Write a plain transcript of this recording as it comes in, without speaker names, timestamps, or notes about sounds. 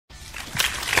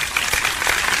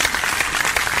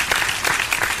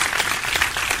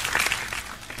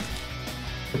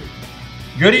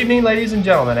Good evening, ladies and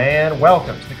gentlemen, and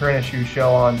welcome to the Current Issues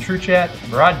Show on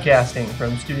TrueChat, broadcasting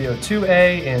from Studio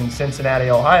 2A in Cincinnati,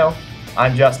 Ohio.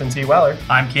 I'm Justin T. Weller.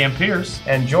 I'm Cam Pierce.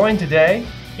 And joined today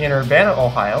in Urbana,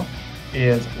 Ohio,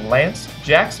 is Lance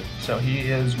Jackson. So he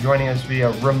is joining us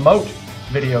via remote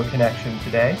video connection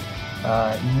today.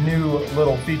 New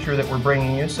little feature that we're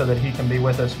bringing you so that he can be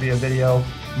with us via video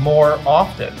more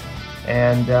often.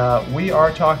 And we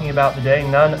are talking about today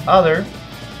none other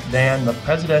than the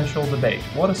presidential debate.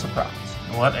 What a surprise.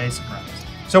 What a surprise.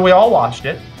 So we all watched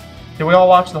it. Did we all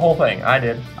watch the whole thing? I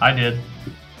did. I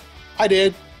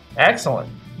did. Excellent.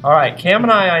 All right, Cam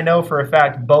and I know for a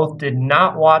fact, both did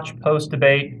not watch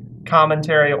post-debate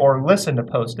commentary or listen to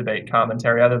post-debate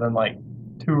commentary other than like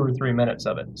 2 or 3 minutes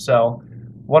of it. So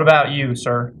what about you,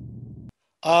 sir?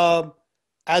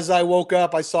 As I woke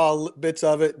up, I saw bits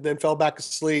of it, then fell back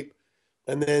asleep,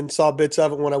 and then saw bits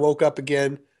of it when I woke up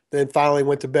again, then finally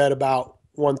went to bed about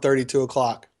 1:30, 2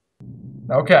 o'clock.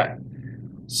 Okay.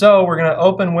 So we're going to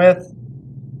open with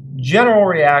general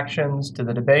reactions to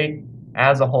the debate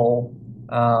as a whole.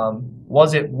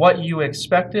 Was it what you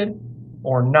expected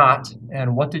or not?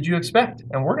 And what did you expect?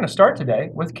 And we're going to start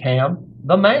today with Cam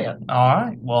the Man. All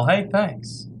right. Well, hey,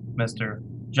 thanks, Mr.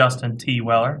 Justin T.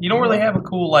 Weller. You don't really have a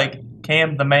cool, like,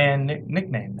 Cam the Man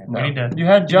nickname there. No. We need to, you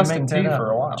had Justin T for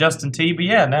a while. Justin T, but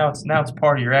yeah, now it's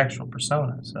part of your actual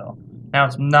persona. So now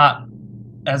it's not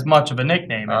as much of a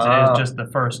nickname as it is just the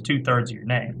first 2/3 of your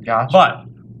name. Gotcha. But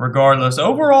regardless,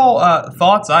 overall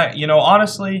thoughts.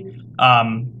 Honestly,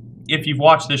 if you've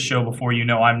watched this show before, you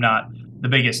know I'm not the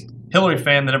biggest Hillary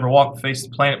fan that ever walked the face of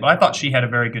the planet, but I thought she had a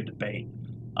very good debate.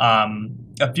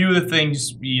 A few of the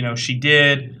things she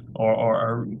did,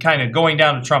 or kind of going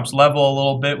down to Trump's level a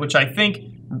little bit, which I think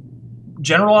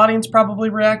general audience probably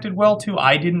reacted well to.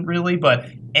 I didn't really, but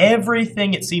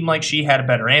everything it seemed like she had a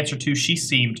better answer to. She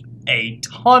seemed a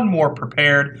ton more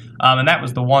prepared, and that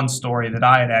was the one story that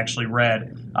I had actually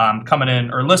read coming in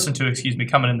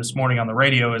this morning on the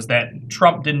radio, is that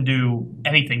Trump didn't do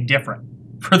anything different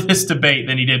for this debate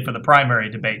than he did for the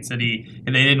primary debates, that they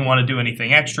didn't want to do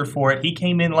anything extra for it. He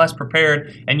came in less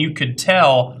prepared, and you could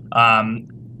tell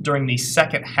during the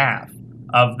second half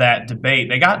of that debate.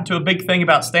 They got into a big thing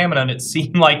about stamina, and it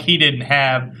seemed like he didn't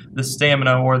have the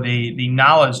stamina or the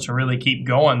knowledge to really keep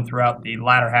going throughout the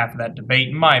latter half of that debate,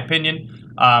 in my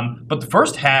opinion. But the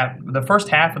first half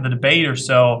of the debate or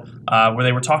so, where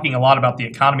they were talking a lot about the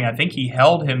economy, I think he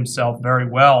held himself very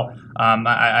well.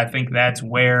 I think that's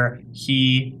where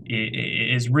he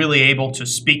is really able to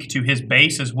speak to his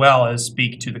base as well as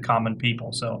speak to the common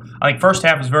people. So I think first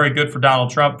half was very good for Donald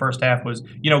Trump. First half was,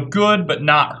 good, but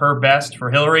not her best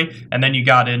for Hillary. And then you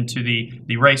got into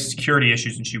the race security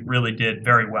issues, and she really did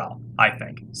very well, I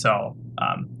think. So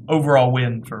overall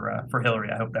win for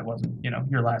Hillary. I hope that wasn't,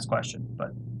 your last question,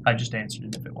 but I just answered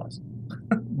it if it was.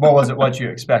 Well, was it what you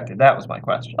expected? That was my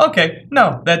question. Okay,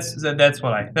 no, that's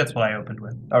what I opened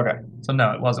with. Okay, so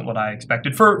no, it wasn't what I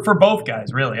expected for both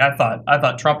guys. Really, I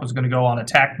thought Trump was going to go on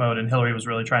attack mode, and Hillary was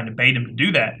really trying to bait him to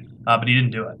do that, but he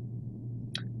didn't do it.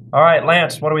 All right,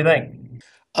 Lance, what do we think?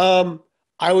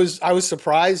 I was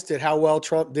surprised at how well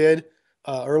Trump did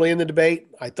early in the debate.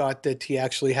 I thought that he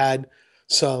actually had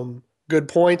some good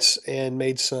points and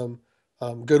made some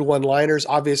good one-liners.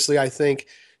 Obviously, I think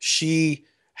she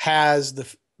has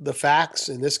the facts.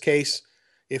 In this case,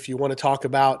 if you want to talk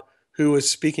about who is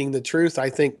speaking the truth, I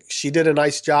think she did a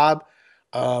nice job.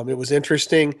 It was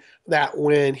interesting that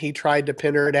when he tried to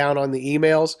pin her down on the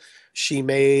emails, she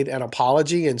made an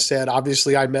apology and said,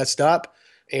 obviously I messed up,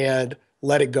 and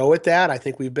let it go at that. I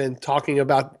think we've been talking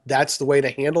about that's the way to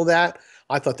handle that.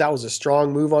 I thought that was a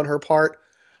strong move on her part.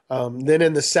 Then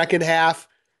in the second half,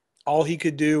 all he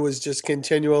could do was just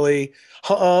continually,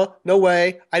 no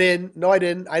way, I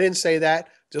didn't say that,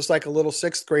 just like a little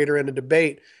sixth grader in a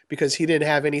debate, because he didn't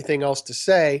have anything else to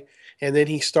say. And then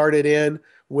he started in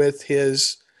with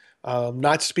his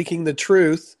not speaking the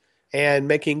truth and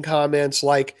making comments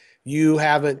like, you've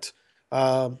had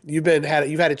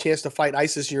a chance to fight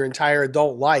ISIS your entire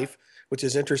adult life, which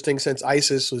is interesting since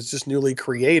ISIS was just newly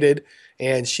created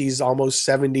and she's almost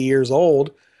 70 years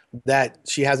old, that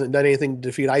she hasn't done anything to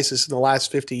defeat ISIS in the last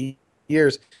 50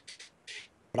 years.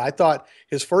 But I thought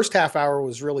his first half hour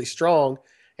was really strong.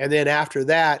 And then after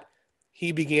that,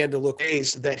 he began to look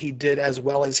ways that he did as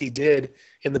well as he did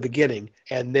in the beginning.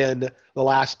 And then the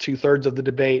last 2/3 of the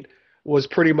debate was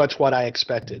pretty much what I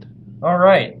expected. All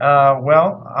right.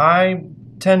 Well, I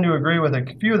tend to agree with a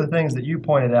few of the things that you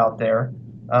pointed out there,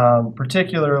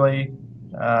 particularly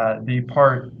the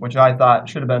part which I thought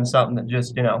should have been something that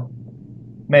just,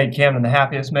 made Camden the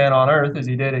happiest man on earth, as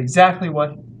he did exactly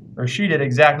what or she did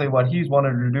exactly what he's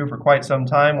wanted her to do for quite some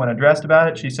time when addressed about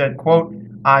it. She said, quote,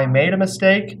 "I made a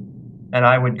mistake and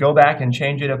I would go back and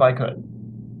change it if I could."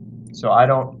 So I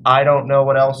don't know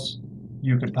what else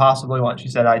you could possibly want. She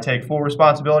said, "I take full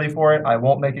responsibility for it. I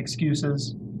won't make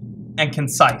excuses." And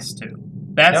concise too.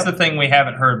 That's Yep. the thing we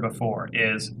haven't heard before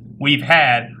is we've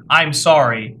had, "I'm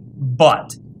sorry,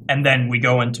 but," and then we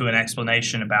go into an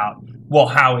explanation about, well,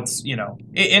 how it's,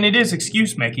 and it is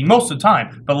excuse making most of the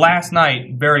time. But last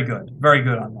night, very good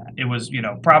on that. It was,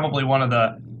 probably one of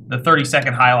the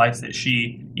 30-second highlights that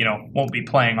she, won't be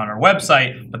playing on her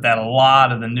website, but that a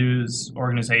lot of the news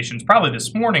organizations probably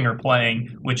this morning are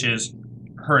playing, which is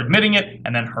her admitting it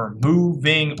and then her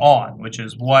moving on, which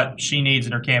is what she needs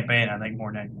in her campaign, I think,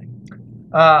 more than anything.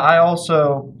 I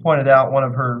also pointed out one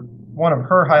of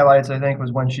her highlights, I think,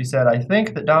 was when she said, "I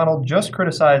think that Donald just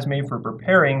criticized me for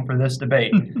preparing for this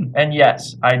debate." And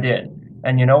yes, I did.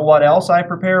 And you know what else I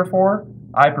prepare for?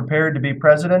 I prepared to be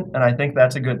president, and I think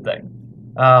that's a good thing.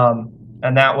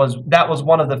 And that was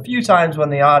one of the few times when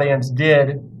the audience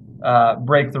did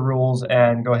break the rules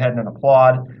and go ahead and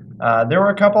applaud. There were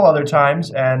a couple other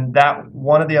times, and that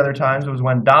one of the other times was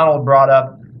when Donald brought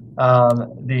up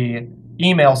the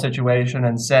email situation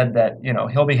and said that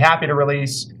he'll be happy to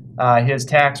release his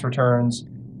tax returns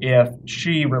if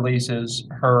she releases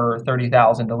her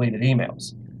 30,000 deleted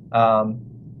emails.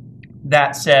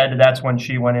 That said, that's when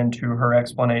she went into her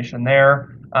explanation there.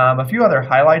 A few other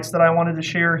highlights that I wanted to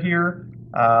share here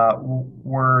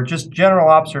were just general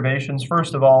observations.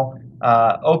 First of all,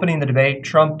 opening the debate,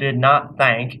 Trump did not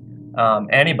thank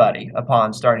anybody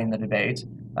upon starting the debate.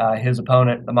 His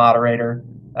opponent, the moderator,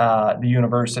 the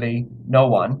university, no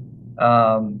one.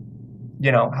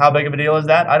 How big of a deal is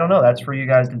that? I don't know. That's for you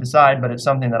guys to decide, but it's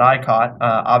something that I caught.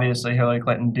 Obviously, Hillary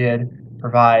Clinton did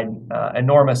provide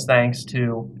enormous thanks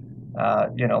to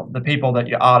the people that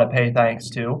you ought to pay thanks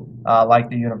to, like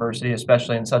the university,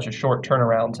 especially in such a short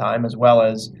turnaround time, as well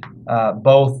as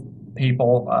both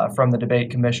people from the debate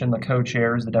commission, the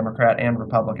co-chairs, the Democrat and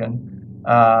Republican.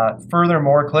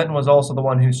 Furthermore, Clinton was also the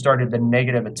one who started the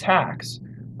negative attacks,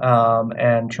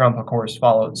 and Trump, of course,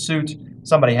 followed suit.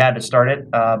 Somebody had to start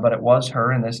it, but it was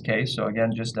her in this case. So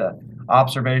again, just an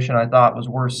observation I thought was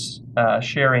worth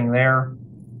sharing there.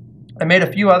 I made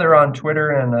a few other on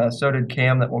Twitter, and so did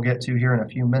Cam, that we'll get to here in a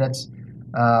few minutes.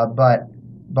 But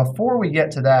before we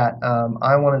get to that,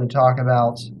 I wanted to talk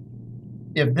about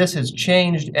if this has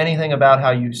changed anything about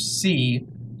how you see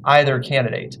either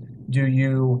candidate. Do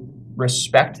you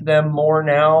respect them more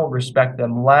now, respect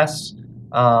them less?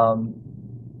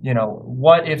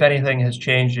 What, if anything, has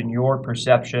changed in your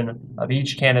perception of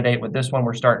each candidate? With this one,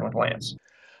 we're starting with Lance.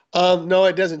 No,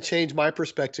 it doesn't change my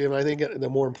perspective. I think the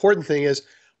more important thing is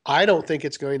I don't think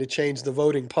it's going to change the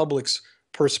voting public's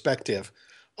perspective.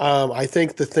 I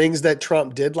think the things that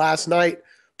Trump did last night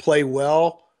play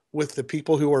well with the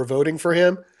people who are voting for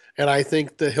him. And I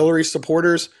think the Hillary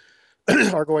supporters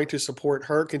are going to support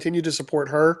her, continue to support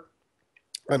her.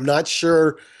 I'm not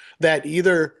sure that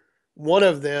either one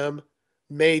of them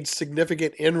made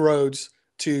significant inroads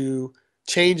to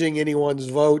changing anyone's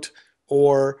vote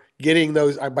or getting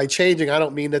those. By changing, I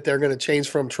don't mean that they're going to change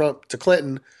from Trump to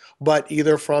Clinton, but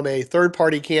either from a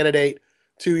third-party candidate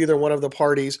to either one of the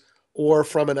parties or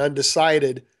from an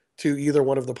undecided to either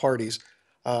one of the parties.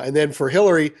 And then for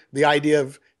Hillary, the idea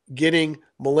of getting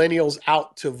millennials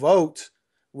out to vote,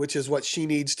 which is what she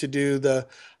needs to do,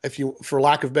 for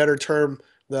lack of a better term,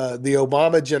 the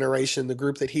Obama generation, the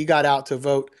group that he got out to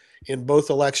vote in both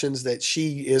elections that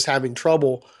she is having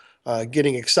trouble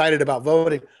getting excited about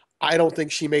voting. I don't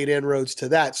think she made inroads to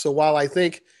that. So while I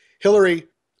think Hillary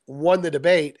won the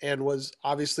debate and was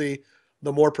obviously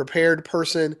the more prepared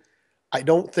person, I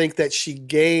don't think that she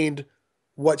gained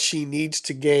what she needs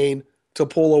to gain to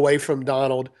pull away from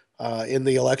Donald in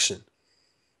the election.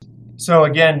 So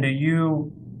again,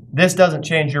 this doesn't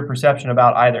change your perception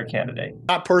about either candidate?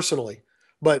 Not personally,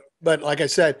 but like I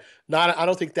said, I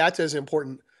don't think that's as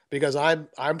important because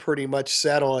I'm pretty much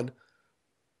set on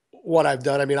what I've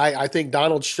done. I mean, I think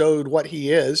Donald showed what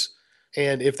he is,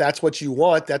 and if that's what you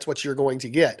want, that's what you're going to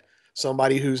get.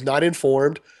 Somebody who's not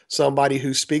informed, somebody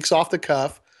who speaks off the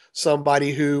cuff,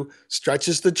 somebody who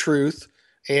stretches the truth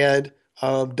and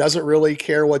doesn't really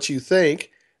care what you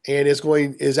think, and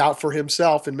is out for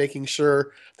himself and making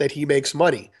sure that he makes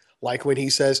money. Like when he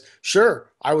says,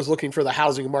 "Sure, I was looking for the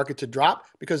housing market to drop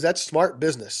because that's smart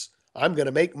business. I'm going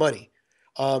to make money."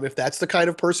 If that's the kind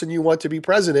of person you want to be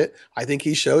president, I think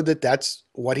he showed that that's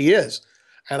what he is.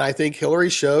 And I think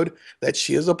Hillary showed that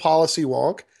she is a policy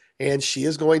wonk, and she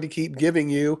is going to keep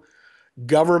giving you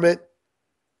government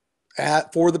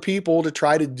for the people to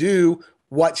try to do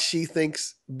what she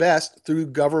thinks best through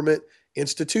government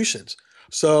institutions.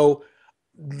 So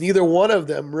neither one of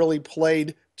them really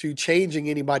played to changing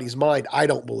anybody's mind, I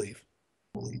don't believe.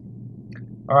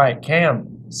 All right,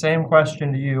 Cam, same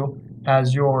question to you.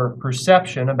 Has your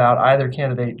perception about either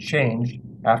candidate changed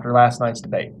after last night's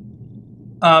debate?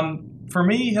 For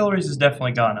me, Hillary's has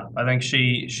definitely gone up. I think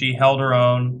she held her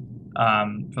own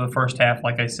for the first half,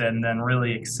 like I said, and then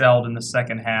really excelled in the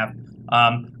second half.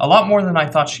 A lot more than I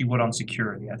thought she would on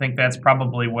security. I think that's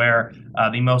probably where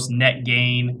the most net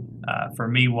gain for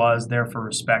me was there for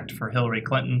respect for Hillary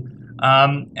Clinton.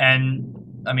 And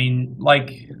I mean,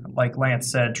 like Lance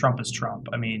said, Trump is Trump.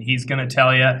 I mean, he's going to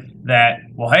tell you that,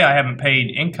 well, hey, I haven't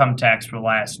paid income tax for the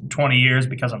last 20 years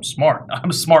because I'm smart. I'm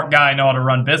a smart guy. I know how to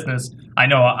run business.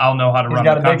 I'll know how to run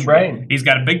the country. He's got a big brain. He's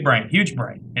got a big brain, huge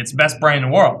brain. It's the best brain in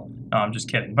the world. No, I'm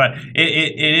just kidding. But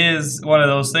it is one of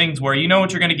those things where you know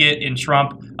what you're going to get in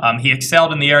Trump. He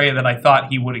excelled in the area that I thought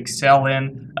he would excel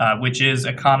in, which is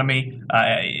economy,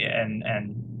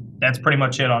 and that's pretty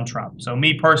much it on Trump. So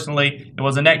me personally, it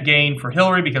was a net gain for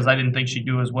Hillary because I didn't think she'd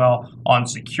do as well on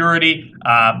security.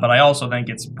 But I also think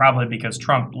it's probably because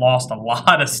Trump lost a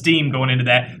lot of steam going into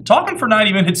that. Talking for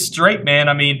 90 minutes straight, man.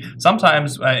 I mean,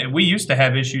 sometimes we used to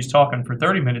have issues talking for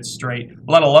 30 minutes straight,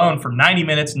 let alone for 90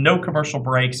 minutes, no commercial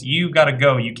breaks. You got to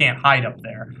go. You can't hide up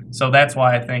there. So that's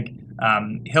why I think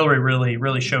Hillary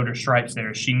really showed her stripes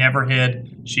there. She never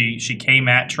hid. She came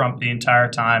at Trump the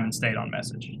entire time and stayed on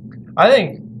message. I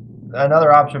think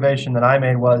another observation that I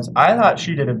made was I thought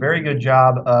she did a very good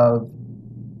job of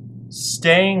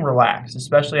staying relaxed,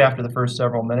 especially after the first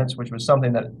several minutes, which was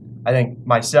something that I think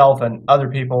myself and other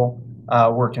people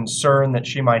were concerned that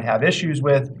she might have issues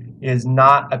with, is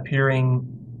not appearing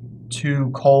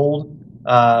too cold,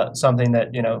 something that,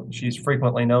 she's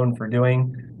frequently known for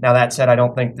doing. Now, that said, I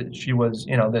don't think that she was,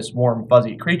 this warm,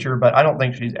 fuzzy creature, but I don't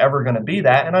think she's ever going to be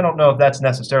that. And I don't know if that's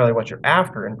necessarily what you're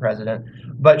after in president.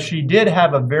 But she did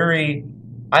have a very,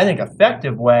 I think,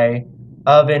 effective way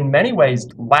of, in many ways,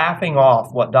 laughing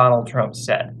off what Donald Trump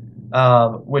said,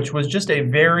 which was just a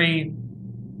very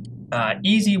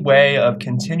easy way of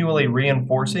continually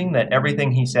reinforcing that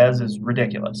everything he says is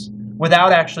ridiculous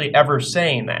without actually ever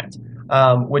saying that,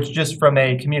 which just from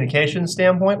a communication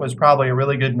standpoint was probably a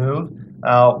really good move.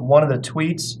 One of the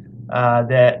tweets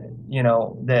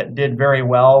that did very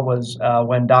well was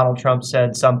when Donald Trump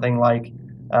said something like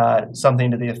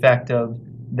something to the effect of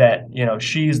that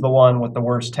she's the one with the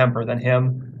worse temper than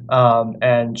him,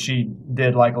 and she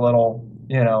did like a little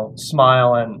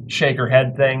smile and shake her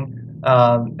head thing,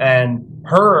 and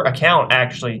her account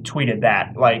actually tweeted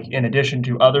that, like in addition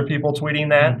to other people tweeting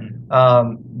that,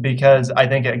 because I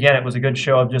think again it was a good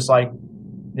show of just like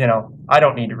I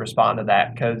don't need to respond to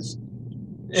that because.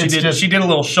 She did a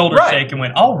little shoulder shake and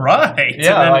went, all right,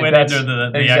 yeah, and then like went into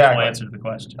the actual answer to the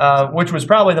question. Which was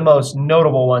probably the most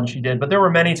notable one she did. But there were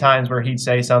many times where he'd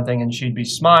say something and she'd be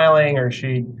smiling or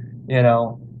she'd,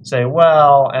 say,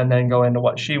 well, and then go into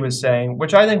what she was saying,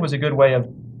 which I think was a good way of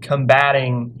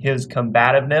combating his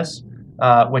combativeness,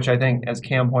 which I think, as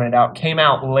Cam pointed out, came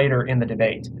out later in the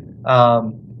debate.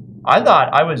 I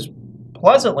thought I was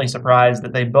pleasantly surprised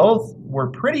that they both were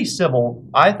pretty civil,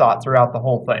 I thought, throughout the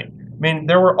whole thing. I mean,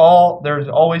 there's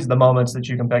always the moments that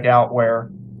you can pick out where,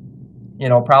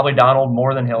 probably Donald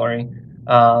more than Hillary,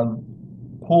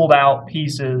 pulled out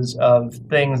pieces of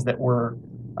things that were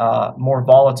more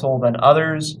volatile than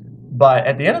others. But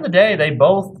at the end of the day, they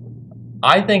both,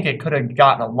 I think it could have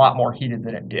gotten a lot more heated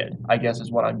than it did, I guess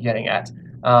is what I'm getting at.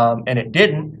 And it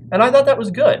didn't. And I thought that was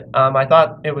good. I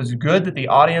thought it was good that the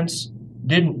audience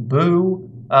didn't boo.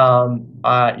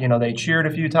 They cheered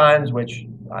a few times, which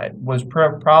was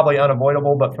probably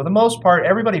unavoidable, but for the most part,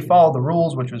 everybody followed the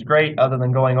rules, which was great, other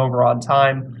than going over on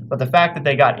time. But the fact that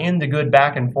they got into good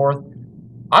back and forth,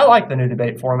 I like the new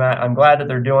debate format. I'm glad that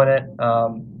they're doing it.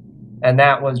 And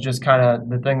that was just kind of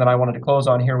the thing that I wanted to close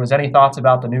on here was any thoughts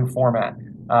about the new format.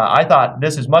 I thought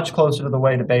this is much closer to the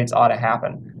way debates ought to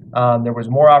happen. There was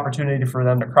more opportunity for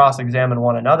them to cross-examine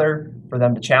one another, for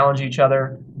them to challenge each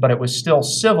other, but it was still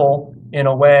civil in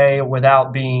a way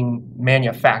without being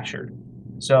manufactured.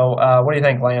 So what do you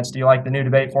think, Lance? Do you like the new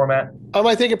debate format?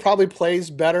 I think it probably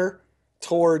plays better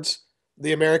towards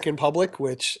the American public,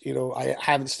 which, I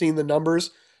haven't seen the numbers,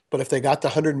 but if they got the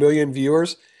 100 million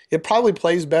viewers, it probably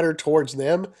plays better towards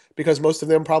them because most of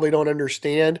them probably don't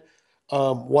understand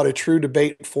what a true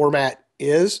debate format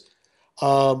is.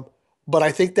 But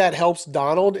I think that helps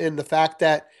Donald in the fact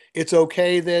that it's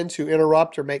okay then to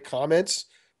interrupt or make comments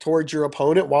towards your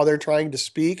opponent while they're trying to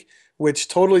speak, which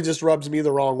totally just rubs me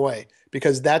the wrong way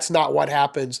because that's not what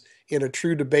happens in a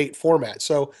true debate format.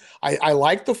 So I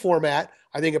like the format.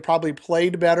 I think it probably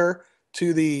played better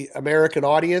to the American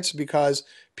audience because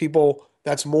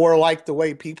that's more like the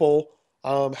way people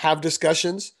have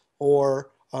discussions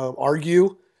or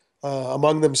argue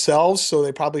among themselves. So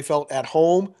they probably felt at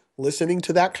home listening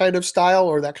to that kind of style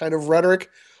or that kind of rhetoric.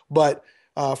 But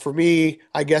for me,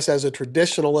 I guess as a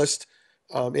traditionalist,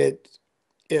 um, it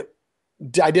it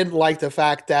I didn't like the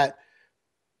fact that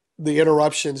the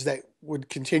interruptions that would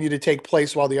continue to take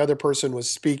place while the other person was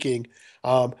speaking.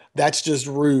 That's just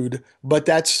rude, but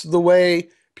that's the way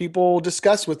people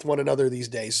discuss with one another these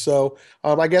days. So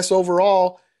I guess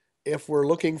overall, if we're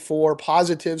looking for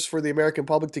positives for the American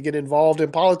public to get involved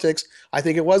in politics, I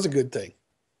think it was a good thing.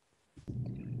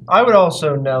 I would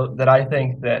also note that I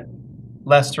think that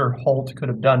Lester Holt could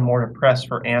have done more to press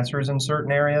for answers in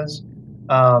certain areas.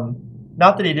 Um,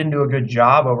 Not that he didn't do a good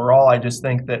job overall, I just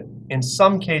think that in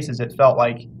some cases it felt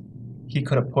like he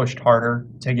could have pushed harder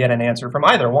to get an answer from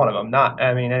either one of them, not,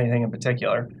 I mean, anything in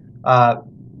particular. Uh,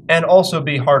 and also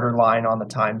be harder line on the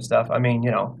time stuff. I mean,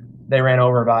 they ran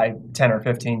over by 10 or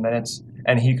 15 minutes,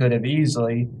 and he could have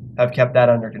easily have kept that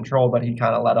under control, but he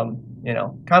kind of let them,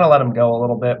 kind of let them go a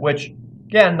little bit, which,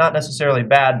 again, not necessarily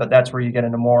bad, but that's where you get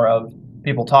into more of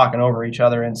people talking over each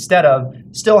other instead of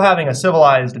still having a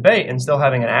civilized debate and still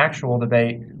having an actual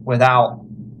debate without,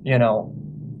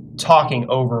 talking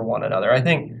over one another. I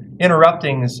think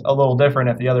interrupting is a little different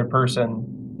if the other person,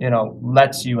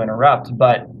 lets you interrupt.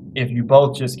 But if you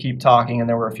both just keep talking, and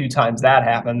there were a few times that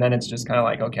happened, then it's just kind of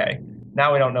like, okay,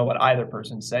 now we don't know what either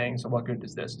person's saying, so what good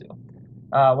does this do?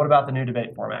 What about the new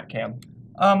debate format, Cam?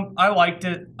 I liked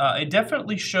it. It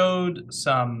definitely showed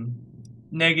some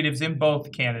negatives in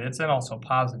both candidates and also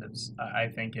positives, I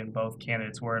think, in both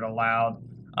candidates where it allowed.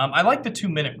 I like the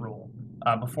 2-minute rule.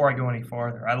 Before I go any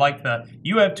farther, I like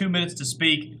you have 2 minutes to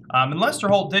speak. And Lester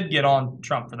Holt did get on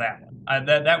Trump for that one.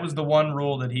 That was the one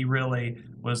rule that he really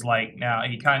was like. Now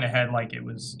he kind of had like it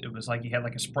was like he had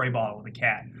like a spray bottle with a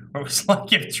cat. Or it was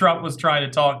like if Trump was trying to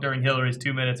talk during Hillary's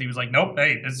 2 minutes, he was like, "Nope,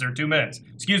 hey, this is her 2 minutes.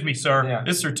 Excuse me, sir, Yeah.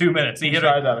 This is her 2 minutes." He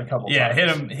tried that a couple times. Yeah,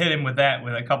 hit him with that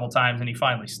with a couple times, and he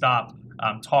finally stopped.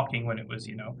 Talking when it was,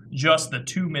 just the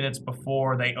 2 minutes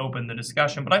before they opened the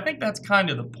discussion. But I think that's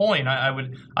kind of the point. I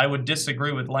would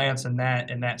disagree with Lance in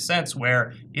that sense,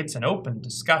 where it's an open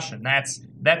discussion.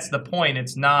 That's the point.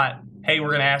 It's not, hey, we're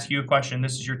going to ask you a question.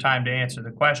 This is your time to answer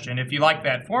the question. If you like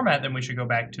that format, then we should go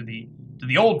back to the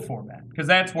old format, because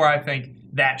that's where I think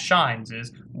that shines.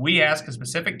 Is we ask a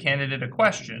specific candidate a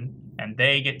question, and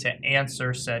they get to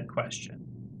answer said question,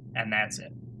 and that's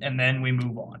it. And then we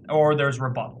move on. Or there's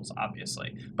rebuttals,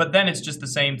 obviously. But then it's just the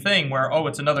same thing where,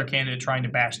 it's another candidate trying to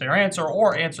bash their answer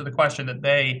or answer the question that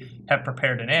they have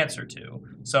prepared an answer to.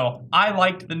 So I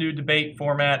liked the new debate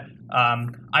format.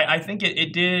 I think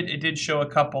it did show a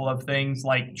couple of things,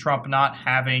 like Trump not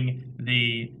having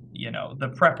the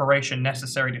preparation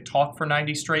necessary to talk for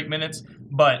 90 straight minutes.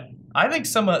 But I think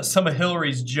some of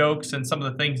Hillary's jokes and some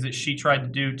of the things that she tried to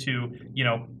do to,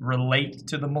 relate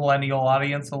to the millennial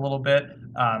audience a little bit,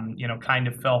 kind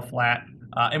of fell flat.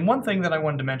 And one thing that I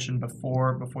wanted to mention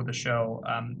before the show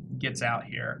gets out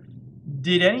here,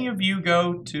 did any of you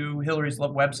go to Hillary's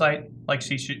website like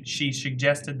she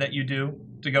suggested that you do,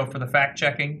 to go for the fact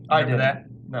checking? I did that.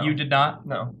 No. You did not?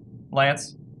 No.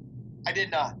 Lance? I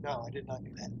did not. No, I did not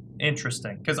do that.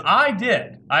 Interesting, because I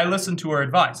did. I listened to her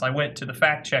advice. I went to the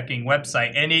fact-checking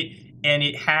website, and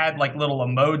it had like little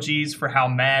emojis for how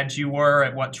mad you were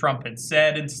at what Trump had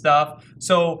said and stuff.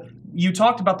 So you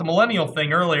talked about the millennial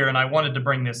thing earlier, and I wanted to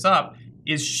bring this up.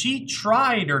 Is she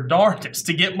tried her darndest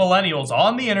to get millennials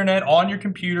on the internet, on your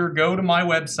computer, go to my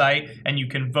website, and you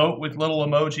can vote with little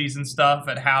emojis and stuff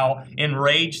at how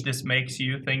enraged this makes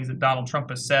you, things that Donald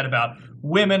Trump has said about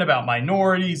women, about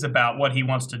minorities, about what he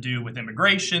wants to do with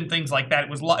immigration, things like that. It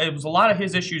was a lot of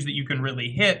his issues that you can really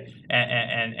hit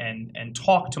and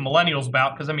talk to millennials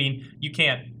about, because, I mean, you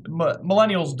can't,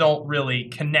 millennials don't really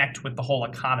connect with the whole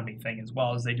economy thing as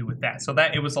well as they do with that. So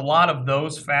that it was a lot of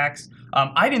those facts.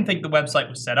 I didn't think the website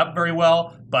was set up very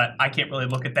well, but I can't really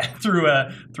look at that through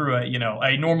a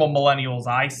a normal millennial's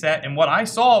eye set. And what I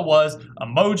saw was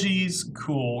emojis,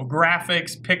 cool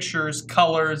graphics, pictures,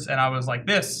 colors, and I was like,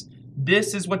 this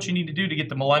is what you need to do to get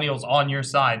the millennials on your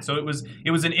side. So it was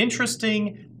an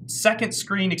interesting second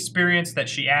screen experience that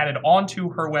she added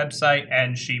onto her website,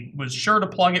 and she was sure to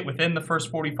plug it within the first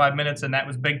 45 minutes, and that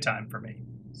was big time for me.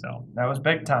 So That was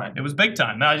big time. it was big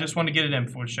time. I just wanted to get it in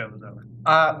before the show was over.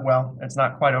 Well, it's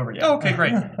not quite over yet. Oh, okay,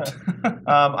 great.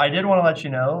 I did want to let you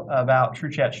know about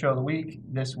TrueChat Show of the Week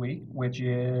this week, which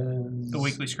is The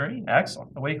weekly screen.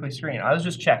 Excellent. The weekly screen. I was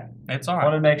just checking. It's all I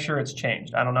wanted right. to make sure it's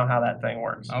changed. I don't know how that thing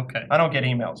works. Okay, I don't get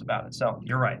emails about it, so.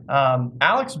 you're right.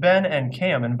 Alex, Ben, and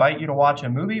Cam invite you to watch a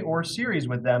movie or series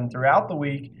with them throughout the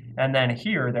week and then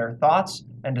hear their thoughts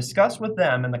and discuss with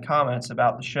them in the comments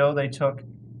about the show they took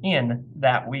in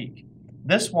that week.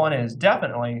 This one is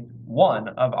definitely one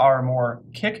of our more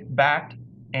kick-backed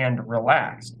and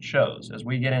relaxed shows as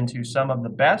we get into some of the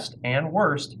best and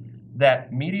worst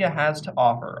that media has to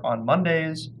offer on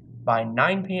Mondays by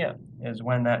 9 p.m. is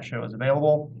when that show is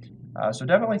available. So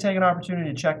definitely take an opportunity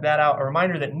to check that out. A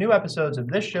reminder that new episodes of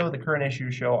this show, The Current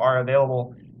Issue Show, are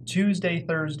available Tuesday,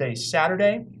 Thursday,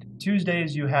 Saturday.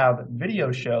 Tuesdays you have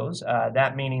video shows,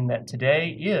 that meaning that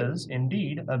today is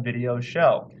indeed a video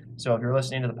show. So if you're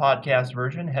listening to the podcast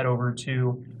version, head over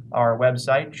to our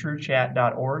website,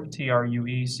 truechat.org,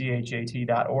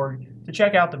 truechat.org, to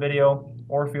check out the video,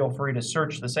 or feel free to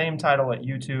search the same title at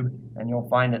YouTube, and you'll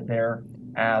find it there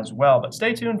as well. But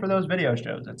stay tuned for those video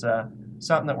shows. It's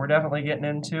something that we're definitely getting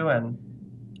into, and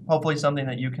hopefully something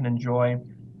that you can enjoy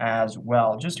as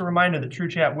well. Just a reminder that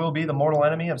TrueChat will be the mortal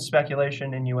enemy of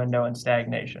speculation, innuendo, and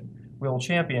stagnation. We will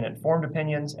champion informed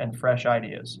opinions and fresh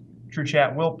ideas.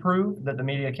 TrueChat will prove that the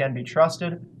media can be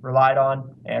trusted, relied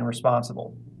on, and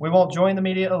responsible. We won't join the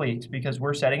media elite because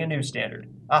we're setting a new standard,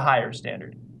 a higher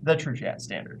standard, the TrueChat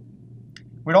standard.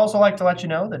 We'd also like to let you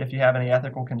know that if you have any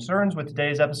ethical concerns with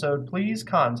today's episode, please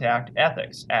contact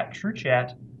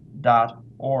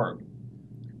ethics@truechat.org.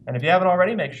 And if you haven't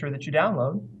already, make sure that you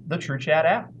download the TrueChat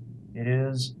app. It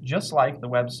is just like the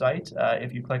website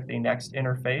if you click the next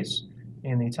interface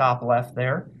in the top left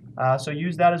there. So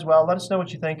use that as well. Let us know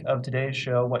what you think of today's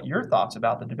show, what your thoughts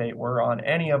about the debate were on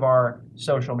any of our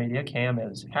social media. Cam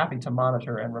is happy to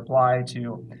monitor and reply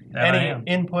to any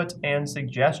input and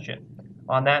suggestion.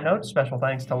 On that note, special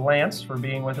thanks to Lance for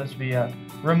being with us via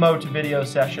remote video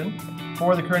session.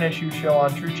 For the Current Issue Show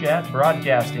on TrueChat,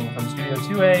 broadcasting from Studio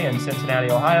 2A in Cincinnati,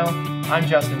 Ohio, I'm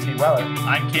Justin T. Weller.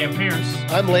 I'm Cam Pierce.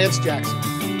 I'm Lance Jackson.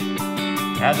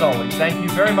 As always, thank you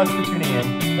very much for tuning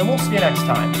in, and we'll see you next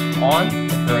time on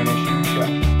the Current Issue Show.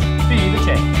 Be the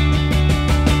change.